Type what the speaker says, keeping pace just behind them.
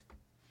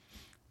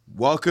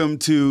Welcome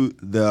to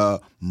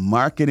the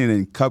Marketing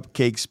and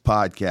Cupcakes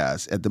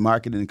podcast. At the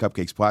Marketing and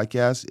Cupcakes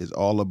podcast is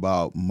all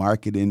about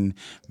marketing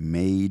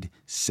made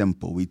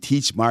simple. We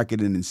teach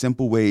marketing in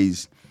simple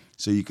ways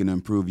so you can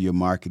improve your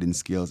marketing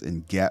skills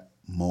and get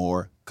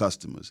more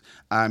customers.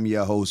 I'm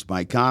your host,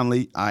 Mike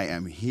Conley. I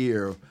am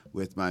here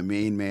with my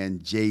main man,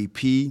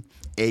 JP,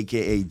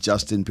 aka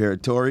Justin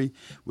Paratori.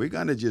 We're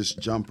going to just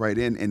jump right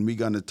in and we're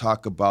going to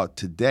talk about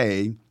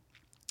today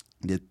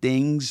the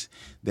things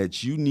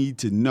that you need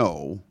to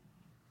know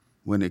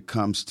when it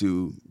comes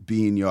to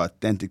being your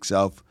authentic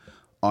self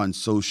on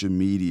social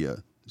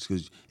media.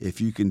 Because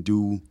if you can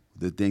do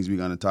the things we're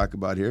going to talk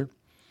about here,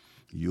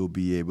 you'll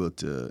be able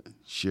to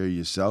share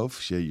yourself,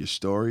 share your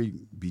story,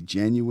 be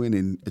genuine,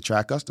 and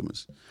attract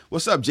customers.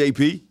 What's up,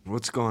 JP?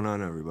 What's going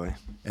on, everybody?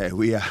 Hey,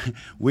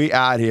 we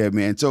out here,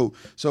 man. So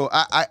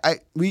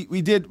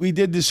we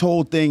did this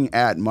whole thing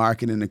at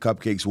Marketing and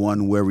Cupcakes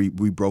 1 where we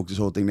broke this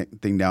whole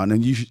thing down.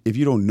 And if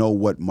you don't know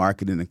what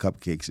Marketing and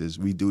Cupcakes is,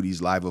 we do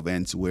these live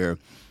events where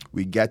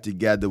we get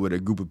together with a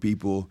group of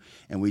people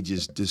and we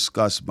just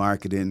discuss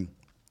marketing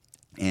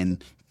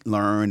and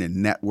learn and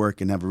network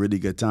and have a really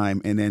good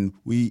time. And then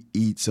we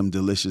eat some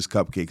delicious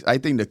cupcakes. I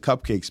think the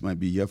cupcakes might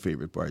be your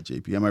favorite part,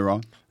 JP. Am I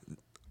wrong?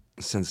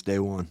 Since day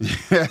one.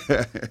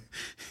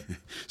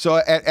 So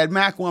at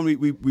Mac 1,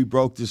 we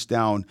broke this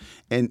down.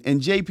 And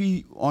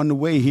JP, on the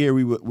way here,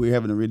 we were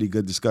having a really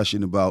good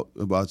discussion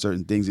about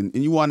certain things. And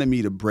you wanted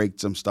me to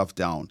break some stuff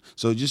down.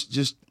 So just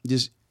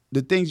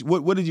the things,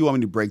 what did you want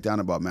me to break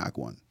down about Mac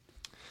 1?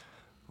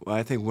 Well,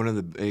 I think one of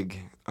the big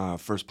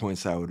first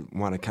points I would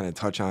want to kind of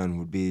touch on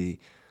would be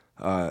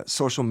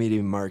social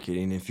media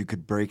marketing. If you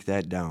could break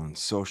that down,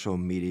 social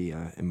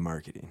media and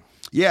marketing.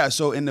 Yeah,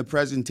 so in the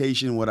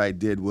presentation, what I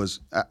did was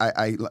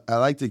I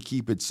like to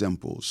keep it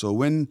simple. So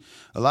when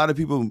a lot of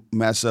people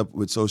mess up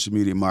with social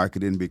media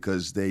marketing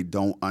because they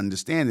don't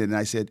understand it, and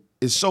I said,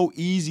 it's so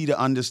easy to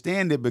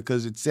understand it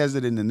because it says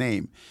it in the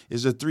name.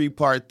 It's a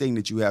 3-part thing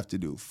that you have to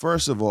do.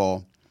 First of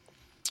all,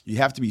 you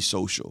have to be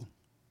social.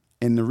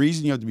 And the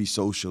reason you have to be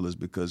social is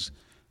because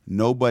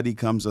nobody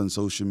comes on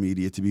social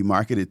media to be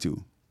marketed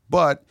to.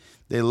 But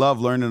they love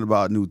learning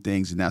about new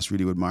things, and that's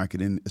really what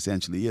marketing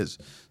essentially is.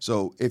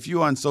 So if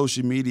you're on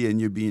social media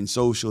and you're being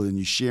social and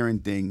you're sharing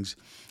things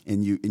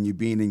and you're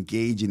being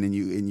engaging and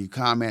you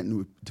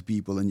commenting to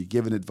people and you're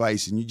giving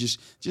advice and you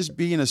just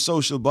being a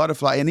social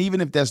butterfly, and even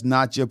if that's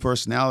not your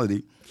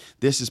personality,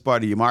 this is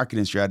part of your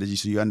marketing strategy.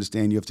 So you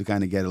understand you have to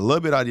kind of get a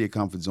little bit out of your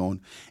comfort zone.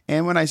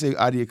 And when I say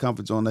out of your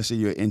comfort zone, let's say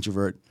you're an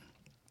introvert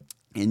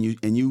and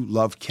you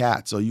love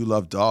cats or you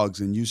love dogs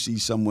and you see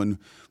someone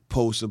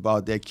post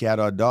about their cat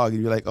or dog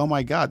and you're like, oh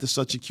my God, that's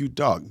such a cute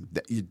dog.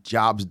 Your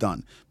job's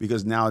done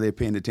because now they're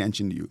paying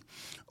attention to you.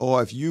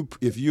 Or if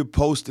you're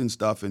posting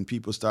stuff and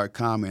people start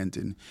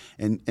commenting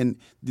and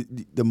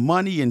the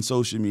money in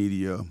social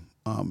media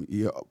on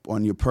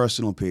your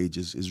personal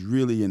pages is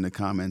really in the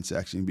comment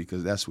section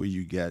because that's where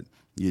you get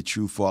your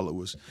true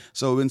followers.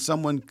 So when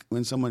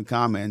someone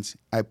comments,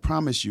 I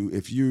promise you,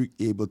 if you're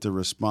able to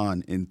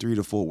respond in 3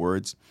 to 4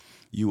 words,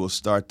 you will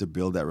start to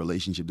build that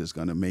relationship that's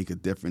going to make a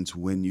difference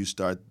when you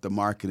start the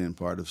marketing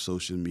part of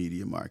social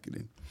media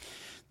marketing.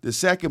 The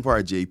second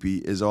part,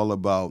 JP, is all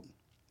about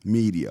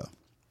media.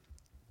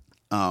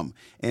 And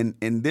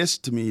this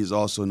to me is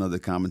also another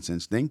common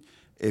sense thing.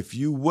 If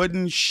you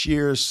wouldn't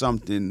share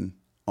something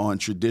on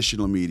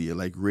traditional media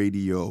like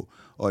radio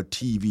or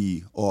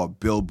TV or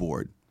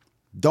billboard,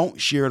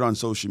 don't share it on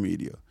social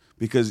media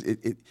because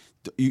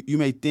you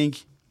may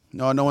think,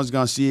 no one's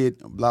going to see it,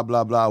 blah,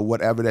 blah, blah,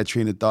 whatever that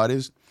train of thought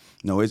is.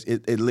 No,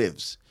 it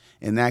lives,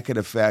 and that could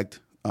affect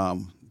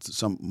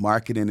some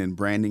marketing and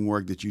branding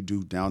work that you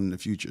do down in the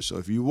future. So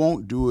if you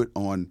won't do it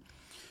on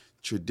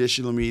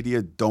traditional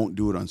media, don't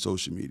do it on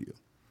social media.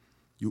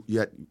 You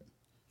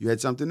had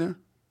something there?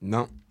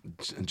 No,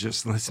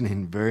 just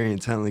listening very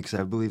intently because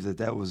I believe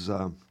that was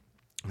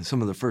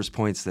some of the first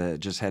points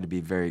that just had to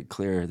be very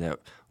clear that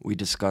we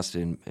discussed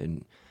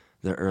in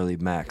the early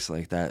Macs,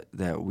 like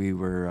that we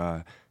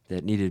were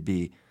that needed to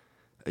be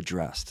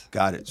addressed.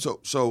 Got it. So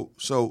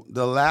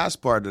the last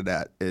part of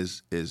that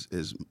is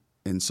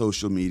in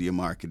social media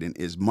marketing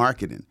is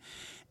marketing.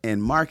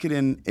 And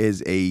marketing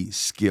is a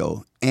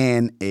skill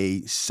and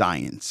a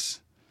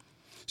science.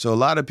 So a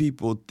lot of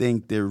people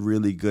think they're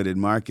really good at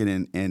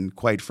marketing, and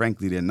quite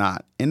frankly, they're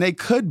not. And they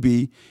could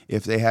be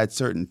if they had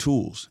certain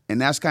tools. And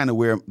that's kind of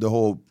where the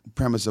whole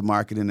premise of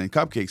Marketing and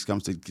Cupcakes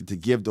comes to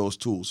give those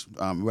tools,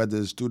 whether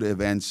it's through the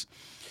events,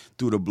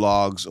 through the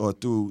blogs, or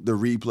through the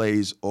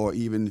replays, or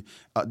even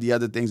the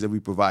other things that we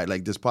provide,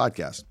 like this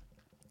podcast.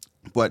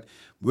 But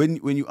when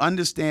you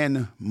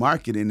understand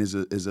marketing is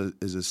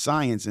a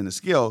science and a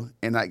skill,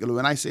 and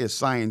when I say a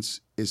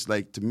science, it's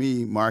like, to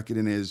me,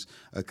 marketing is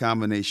a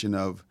combination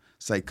of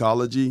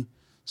psychology,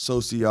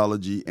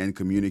 sociology, and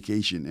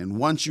communication. And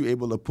once you're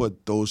able to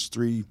put those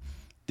 3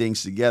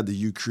 things together,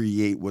 you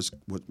create what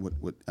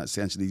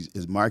essentially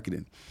is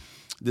marketing.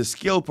 the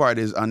skill part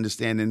is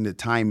understanding the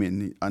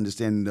timing,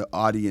 understanding the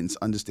audience,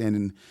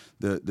 understanding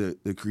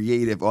the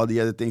creative, all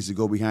the other things that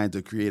go behind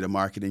to create a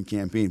marketing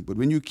campaign. But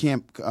when you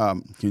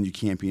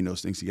campaign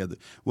those things together,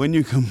 when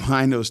you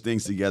combine those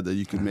things together,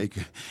 you can make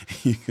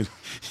you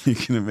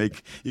can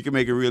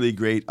make a really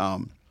great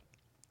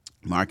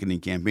marketing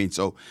campaign.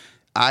 So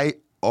I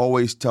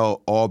always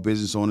tell all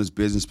business owners,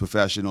 business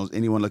professionals,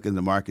 anyone looking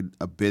to market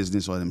a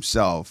business or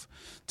themselves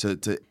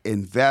to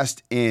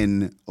invest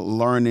in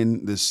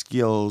learning the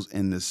skills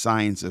and the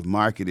science of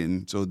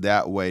marketing, so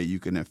that way you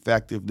can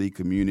effectively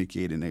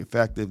communicate and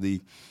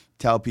effectively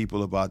tell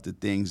people about the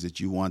things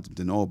that you want them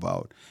to know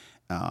about,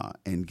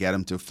 and get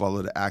them to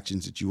follow the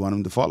actions that you want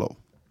them to follow.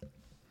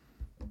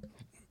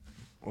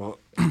 Well,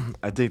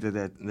 I think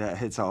that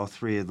hits all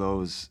three of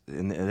those,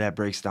 and that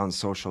breaks down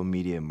social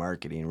media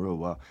marketing real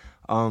well.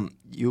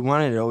 You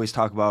wanted to always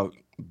talk about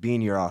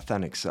being your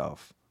authentic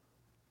self.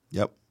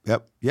 Yep.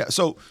 Yeah.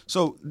 So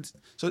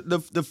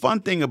the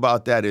fun thing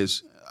about that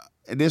is,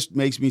 and this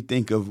makes me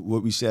think of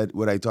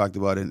what I talked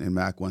about in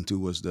Mac 1.2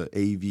 was the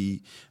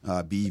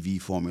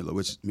AV-BV formula,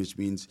 which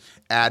means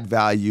add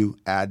value,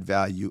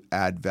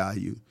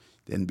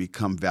 then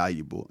become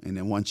valuable. And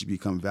then once you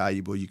become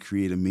valuable, you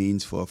create a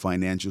means for a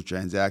financial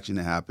transaction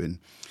to happen,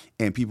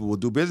 and people will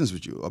do business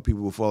with you, or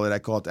people will follow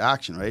that call to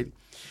action, right?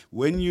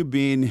 When you're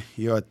being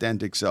your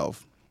authentic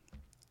self,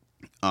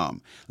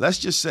 let's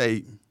just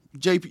say,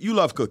 JP, you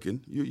love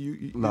cooking.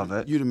 You love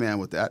it. You're the man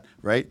with that,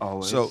 right?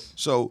 Always.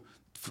 So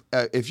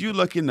if you're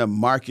looking to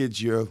market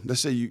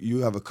let's say you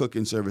have a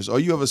cooking service, or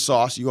you have a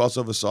sauce, you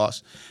also have a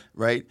sauce,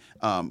 right?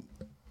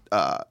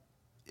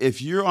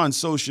 If you're on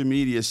social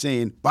media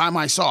saying, buy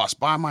my sauce,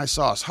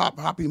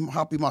 hoppy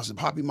mustard,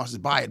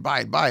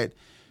 buy it,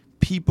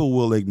 people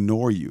will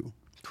ignore you.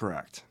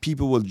 Correct.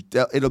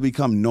 It'll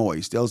become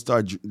noise. They'll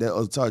start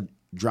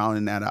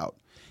drowning that out.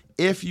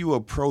 If you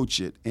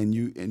approach it and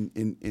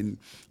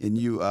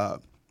you are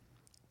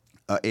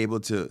able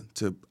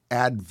to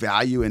add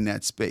value in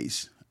that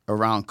space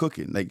around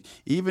cooking, like,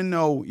 even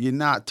though you're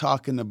not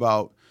talking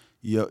about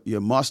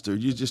your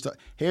mustard, you just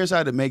here's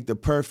how to make the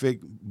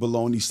perfect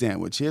bologna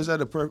sandwich. Here's how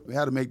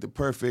to make the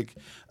perfect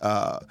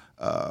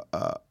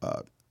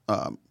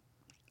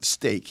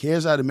steak.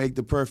 Here's how to make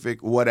the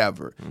perfect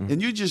whatever. Mm-hmm.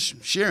 And you're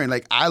just sharing,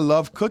 like, I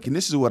love cooking.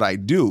 This is what I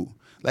do.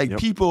 Like, yep.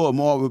 People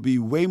would be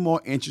way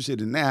more interested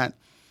in that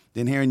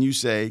than hearing you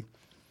say,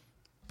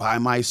 buy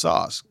my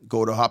sauce,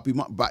 go to Hoppy,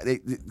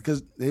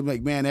 because they're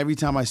like, man, every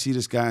time I see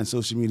this guy on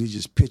social media, he's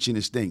just pitching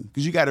his thing.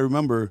 Because you got to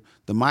remember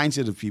the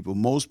mindset of people.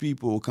 Most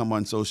people will come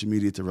on social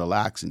media to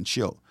relax and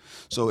chill.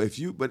 So if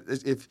you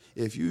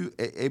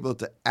able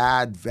to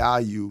add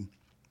value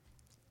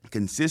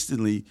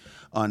consistently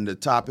on the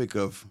topic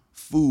of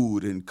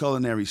food and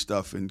culinary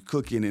stuff and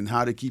cooking and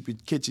how to keep your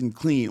kitchen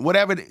clean,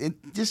 whatever,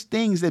 just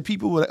things that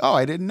people were like, oh,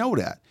 I didn't know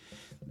that.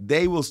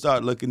 They will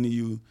start looking to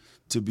you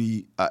to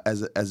be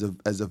as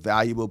a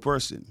valuable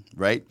person,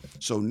 right?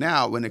 So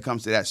now when it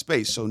comes to that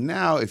space, so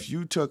now if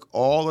you took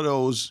all of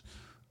those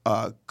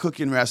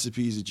cooking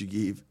recipes that you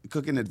gave,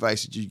 cooking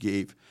advice that you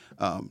gave,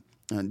 and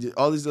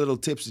all these little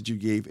tips that you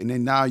gave, and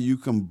then now you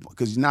can,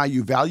 because now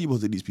you're valuable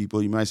to these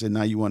people, you might say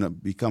now you want to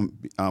become,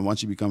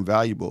 once you become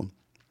valuable,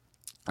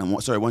 and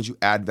once you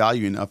add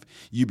value enough,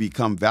 you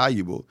become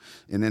valuable.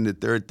 And then the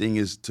third thing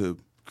is to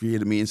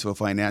create a means for a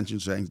financial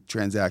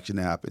transaction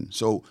to happen.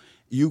 So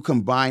you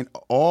combine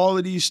all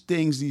of these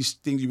things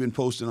you've been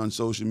posting on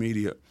social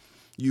media,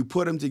 you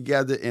put them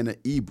together in an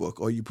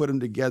ebook, or you put them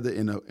together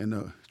in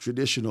a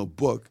traditional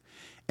book,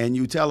 and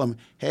you tell them,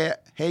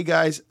 hey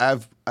guys,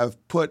 I've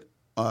put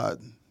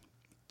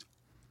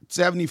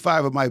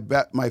 75 of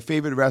my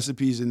favorite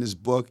recipes in this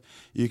book.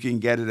 You can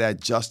get it at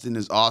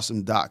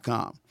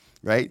justinisawesome.com.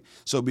 Right,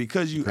 so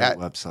because you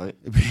website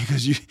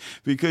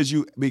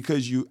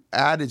because you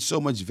added so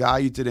much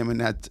value to them in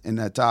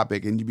that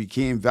topic, and you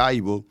became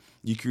valuable,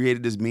 you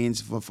created this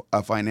means for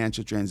a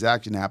financial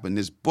transaction to happen.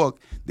 This book,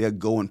 they'll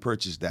go and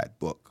purchase that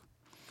book.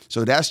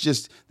 So that's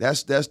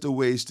the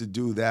ways to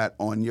do that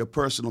on your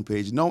personal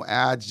page. No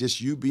ads,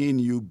 just you being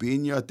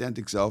your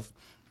authentic self,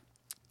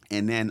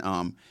 and then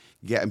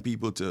getting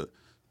people to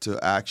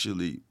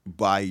actually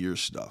buy your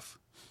stuff.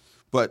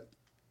 But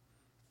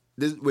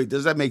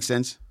does that make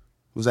sense?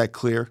 Was that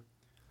clear?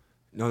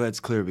 No,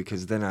 that's clear,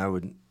 because then I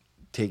would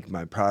take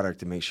my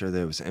product and make sure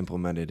that it was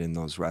implemented in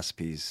those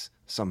recipes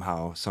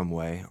somehow, some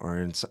way, or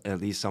in at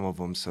least some of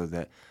them, so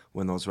that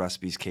when those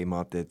recipes came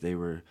up, that they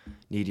were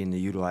needing to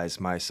utilize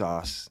my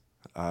sauce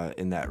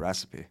in that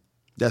recipe.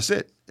 That's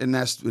it, and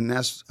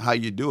that's how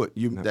you do it.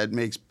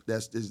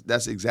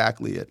 That's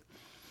exactly it.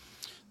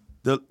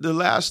 The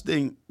last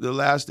thing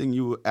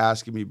you were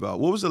asking me about.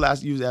 What was the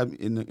last you was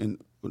asking in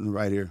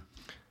right here?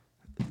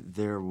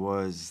 There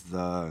was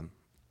the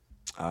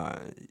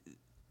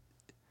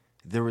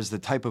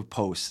type of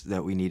post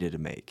that we needed to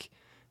make.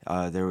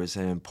 There was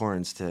an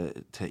importance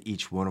to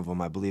each one of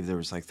them. I believe there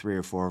was like 3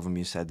 or 4 of them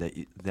you said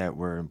that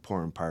were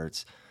important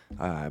parts.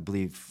 I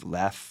believe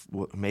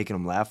making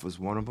them laugh was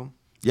one of them.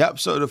 Yep.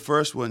 So the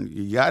first one,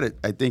 you got it.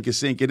 I think it's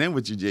sinking in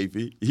with you,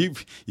 JP.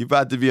 You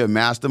about to be a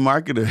master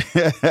marketer.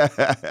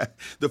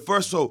 The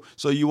first,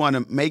 so you want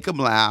to make them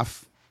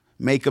laugh,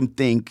 make them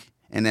think,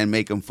 and then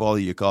make them follow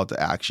your call to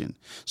action.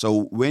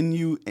 So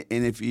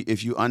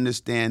if you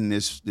understand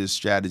this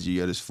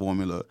strategy or this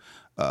formula,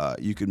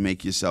 you can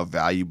make yourself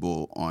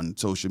valuable on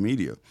social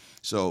media.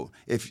 So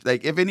if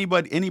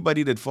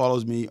anybody that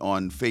follows me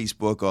on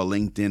Facebook or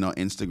LinkedIn or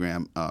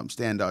Instagram,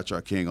 Standout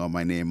Chart King, or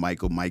my name,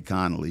 Mike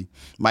Connolly,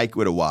 Mike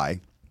with a Y.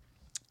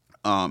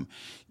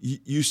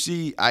 You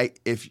see,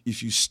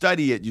 if you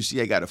study it, you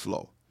see I got a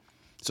flow.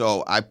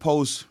 So I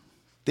post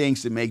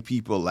things that make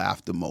people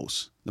laugh the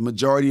most. The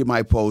majority of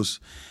my posts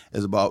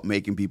is about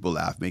making people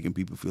laugh, making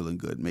people feeling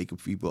good, making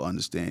people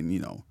understand,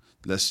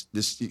 let's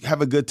just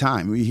have a good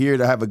time. We're here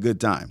to have a good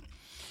time.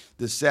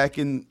 The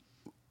second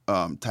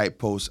type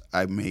post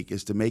I make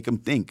is to make them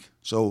think.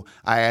 So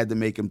I had to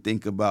make them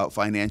think about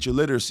financial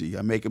literacy.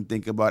 I make them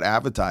think about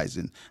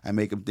advertising. I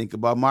make them think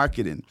about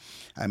marketing.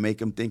 I make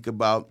them think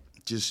about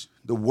just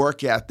the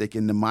work ethic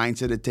and the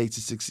mindset it takes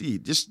to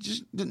succeed.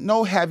 Just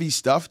no heavy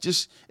stuff.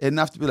 Just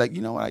enough to be like,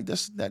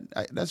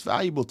 that's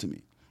valuable to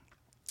me.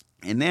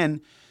 And then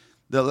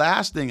the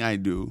last thing I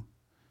do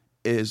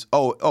is,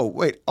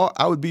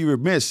 I would be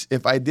remiss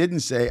if I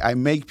didn't say I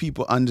make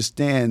people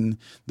understand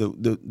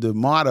the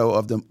motto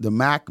of the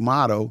Mac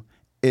motto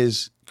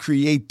is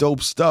create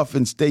dope stuff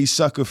and stay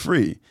sucker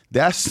free.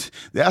 That's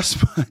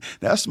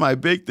my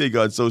big thing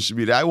on social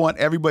media. I want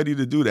everybody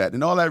to do that.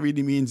 And all that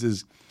really means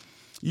is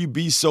you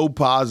be so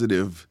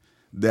positive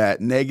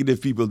that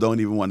negative people don't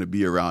even want to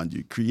be around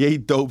you.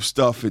 Create dope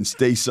stuff and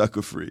stay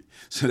sucker free.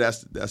 So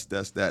that's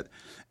that.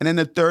 And then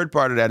the third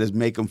part of that is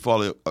make them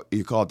follow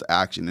your call to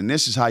action. And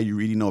this is how you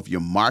really know if your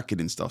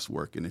marketing stuff's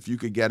working. If you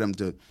could get them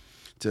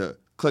to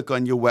click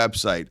on your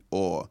website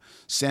or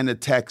send a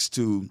text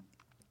to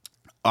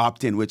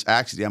opt in, which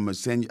actually I'm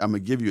gonna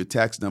give you a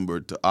text number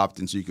to opt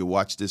in so you can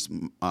watch this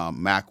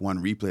Mac 1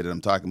 replay that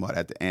I'm talking about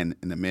at the end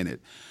in a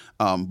minute.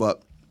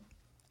 But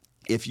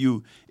if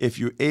you're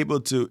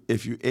able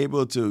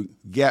to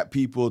get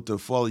people to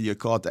follow your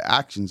call to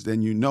actions,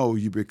 then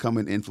you're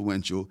becoming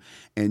influential,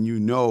 and you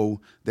know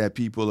that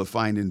people are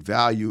finding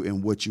value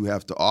in what you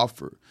have to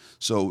offer.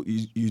 So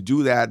you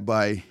do that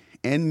by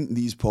ending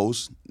these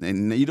posts,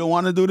 and you don't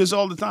want to do this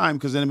all the time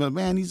because then like,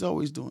 man, he's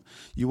always doing.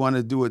 You want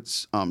to do it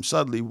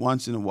subtly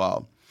once in a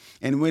while,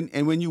 and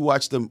when you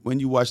watch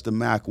the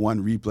Mac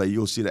 1 replay,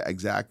 you'll see the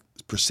exact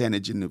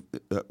percentage in the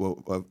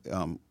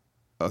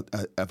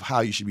of how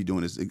you should be doing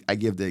this. I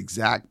give the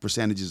exact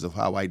percentages of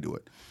how I do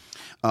it.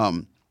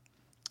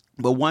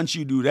 But once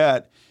you do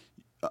that,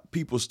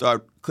 people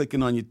start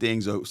clicking on your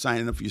things or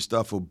signing up for your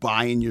stuff or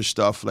buying your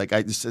stuff.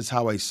 This is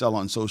how I sell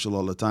on social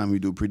all the time. We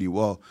do pretty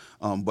well.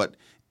 But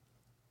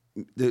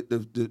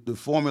the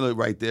formula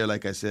right there,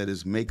 like I said,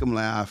 is make them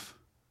laugh,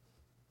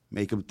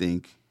 make them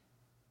think,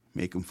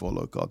 make them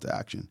follow a call to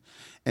action.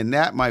 And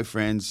that, my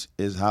friends,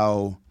 is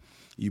how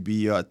you be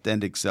your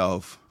authentic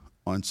self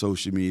on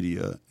social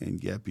media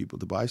and get people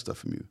to buy stuff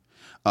from you.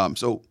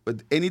 So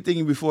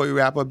anything before we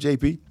wrap up,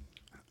 JP?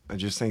 I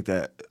just think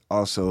that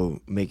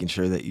also making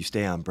sure that you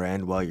stay on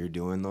brand while you're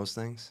doing those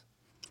things.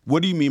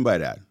 What do you mean by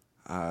that?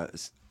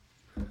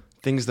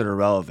 Things that are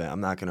relevant.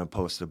 I'm not going to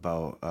post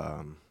about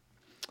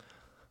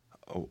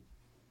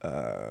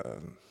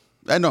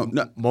I know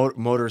no.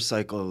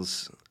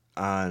 motorcycles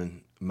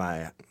on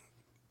my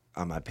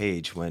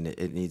page when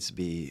it needs to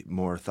be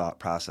more thought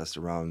processed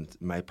around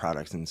my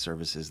products and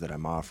services that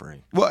I'm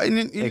offering. Well,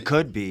 it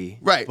could be,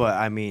 right, but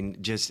I mean,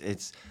 just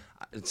it's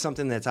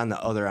something that's on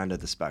the other end of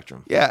the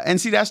spectrum. Yeah,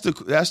 and see, that's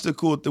the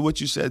cool thing.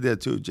 What you said there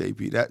too,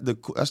 JP.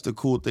 That's the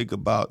cool thing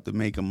about the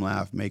make them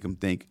laugh, make them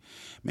think,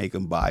 make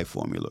them buy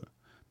formula.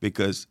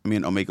 Because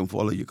or make them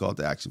follow your call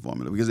to action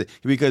formula.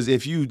 Because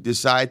if you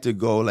decide to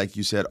go, like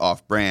you said,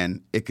 off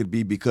brand, it could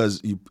be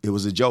because it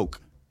was a joke.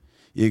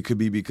 It could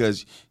be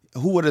because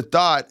who would have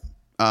thought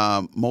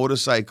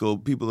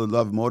people that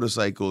love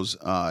motorcycles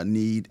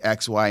need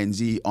X, Y, and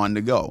Z on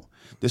the go.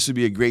 This would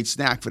be a great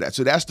snack for that.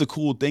 So that's the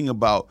cool thing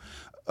about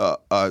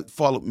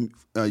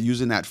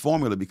using that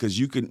formula, because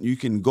you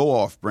can go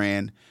off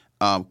brand,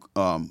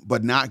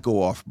 but not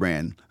go off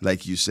brand,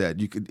 like you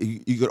said. You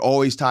could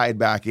always tie it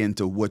back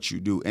into what you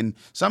do. And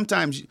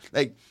sometimes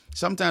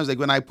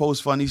when I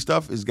post funny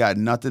stuff, it's got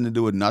nothing to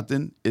do with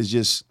nothing. It's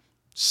just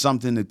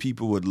something that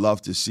people would love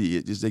to see.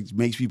 It just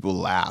makes people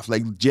laugh.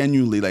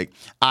 Genuinely,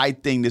 I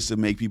think this would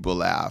make people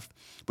laugh.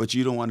 But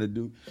you don't want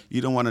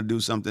to do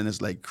something that's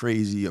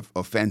crazy,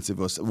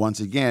 offensive, or once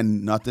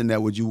again, nothing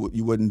that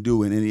you wouldn't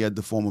do in any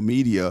other form of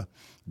media.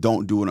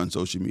 Don't do it on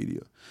social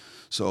media.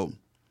 So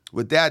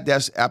with that,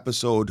 that's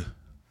episode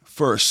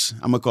first.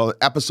 I'm gonna call it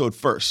episode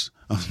first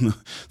of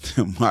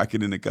the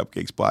Marketing and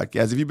Cupcakes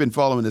podcast. If you've been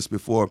following this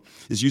before,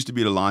 this used to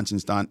be the Launch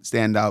and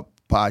Standout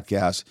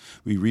podcast.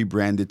 We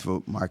rebranded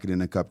for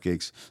Marketing and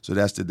Cupcakes, so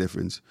that's the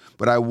difference.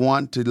 But I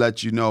want to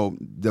let you know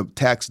the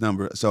text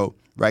number. So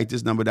write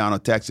this number down or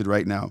text it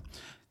right now.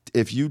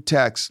 If you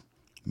text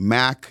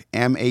MAC,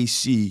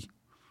 MAC,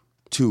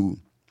 to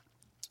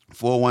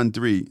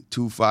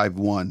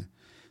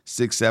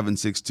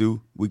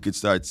 413-251-6762. We could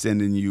start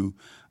sending you,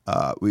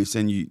 we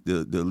send you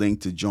the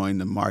link to join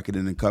the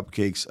Marketing and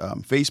Cupcakes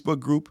Facebook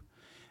group.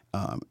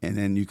 And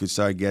then you could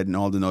start getting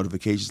all the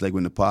notifications, like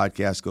when the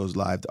podcast goes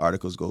live, the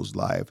articles goes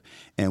live,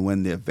 and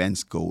when the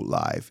events go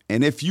live.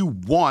 And if you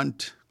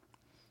want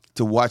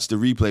to watch the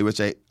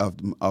replay,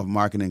 of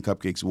Marketing and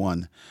Cupcakes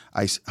 1,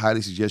 I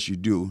highly suggest you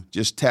do.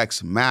 Just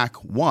text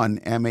MAC1,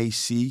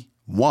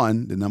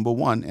 M-A-C-1, the number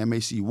 1,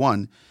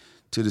 M-A-C-1,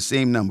 to the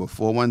same number,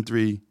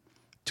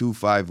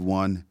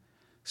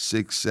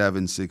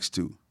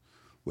 413-251-6762.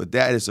 With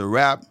that, it's a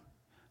wrap.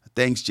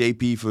 Thanks,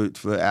 JP,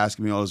 for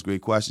asking me all those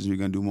great questions. We're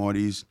going to do more of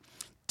these.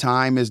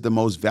 Time is the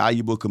most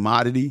valuable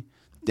commodity.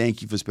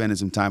 Thank you for spending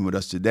some time with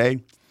us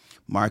today.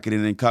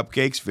 Marketing and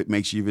Cupcakes.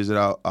 Make sure you visit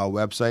our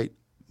website,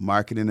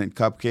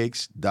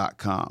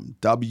 marketingandcupcakes.com.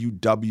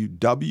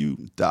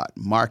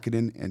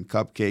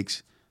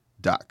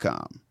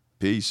 www.marketingandcupcakes.com.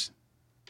 Peace.